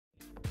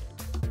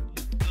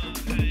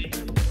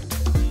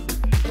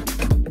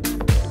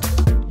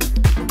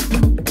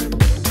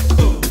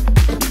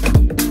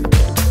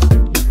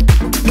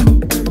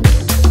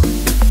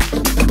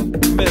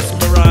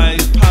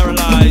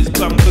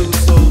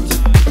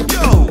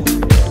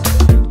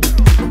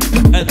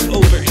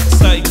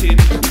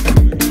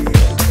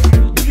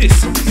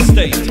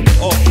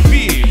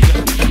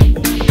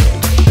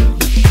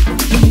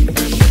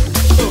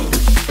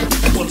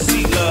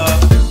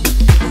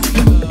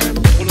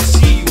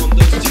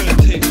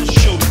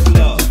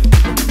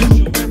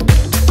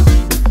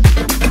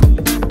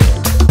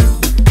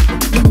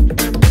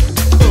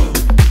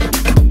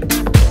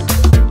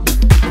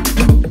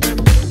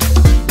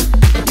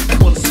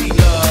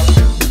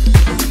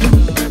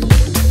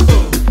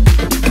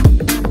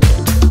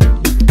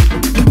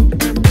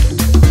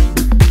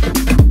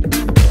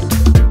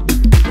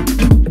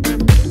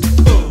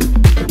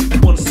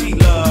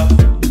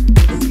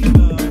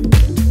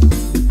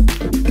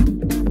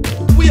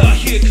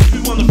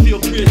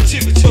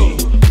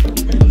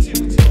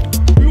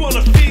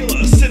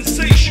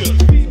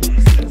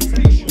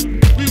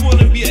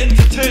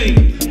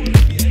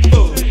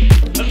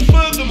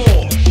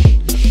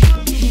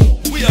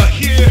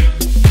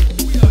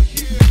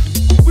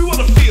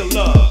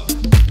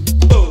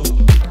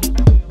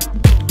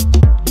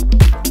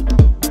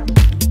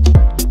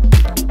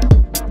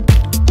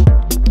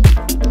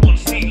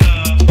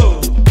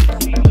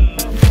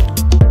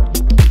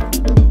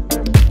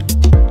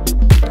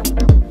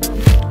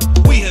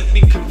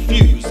have been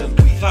confused and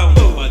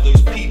confounded by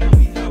those people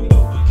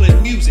who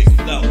play music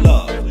without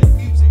love,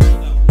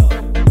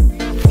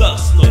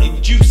 thus not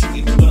inducing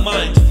into the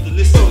mind of the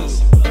listeners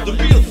the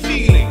real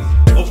feeling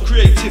of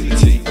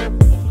creativity,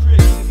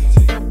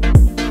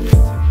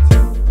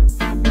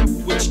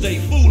 which they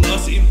fool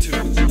us into.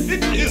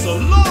 It is a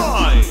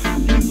lie!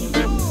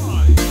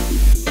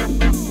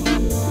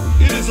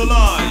 It is a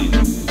lie!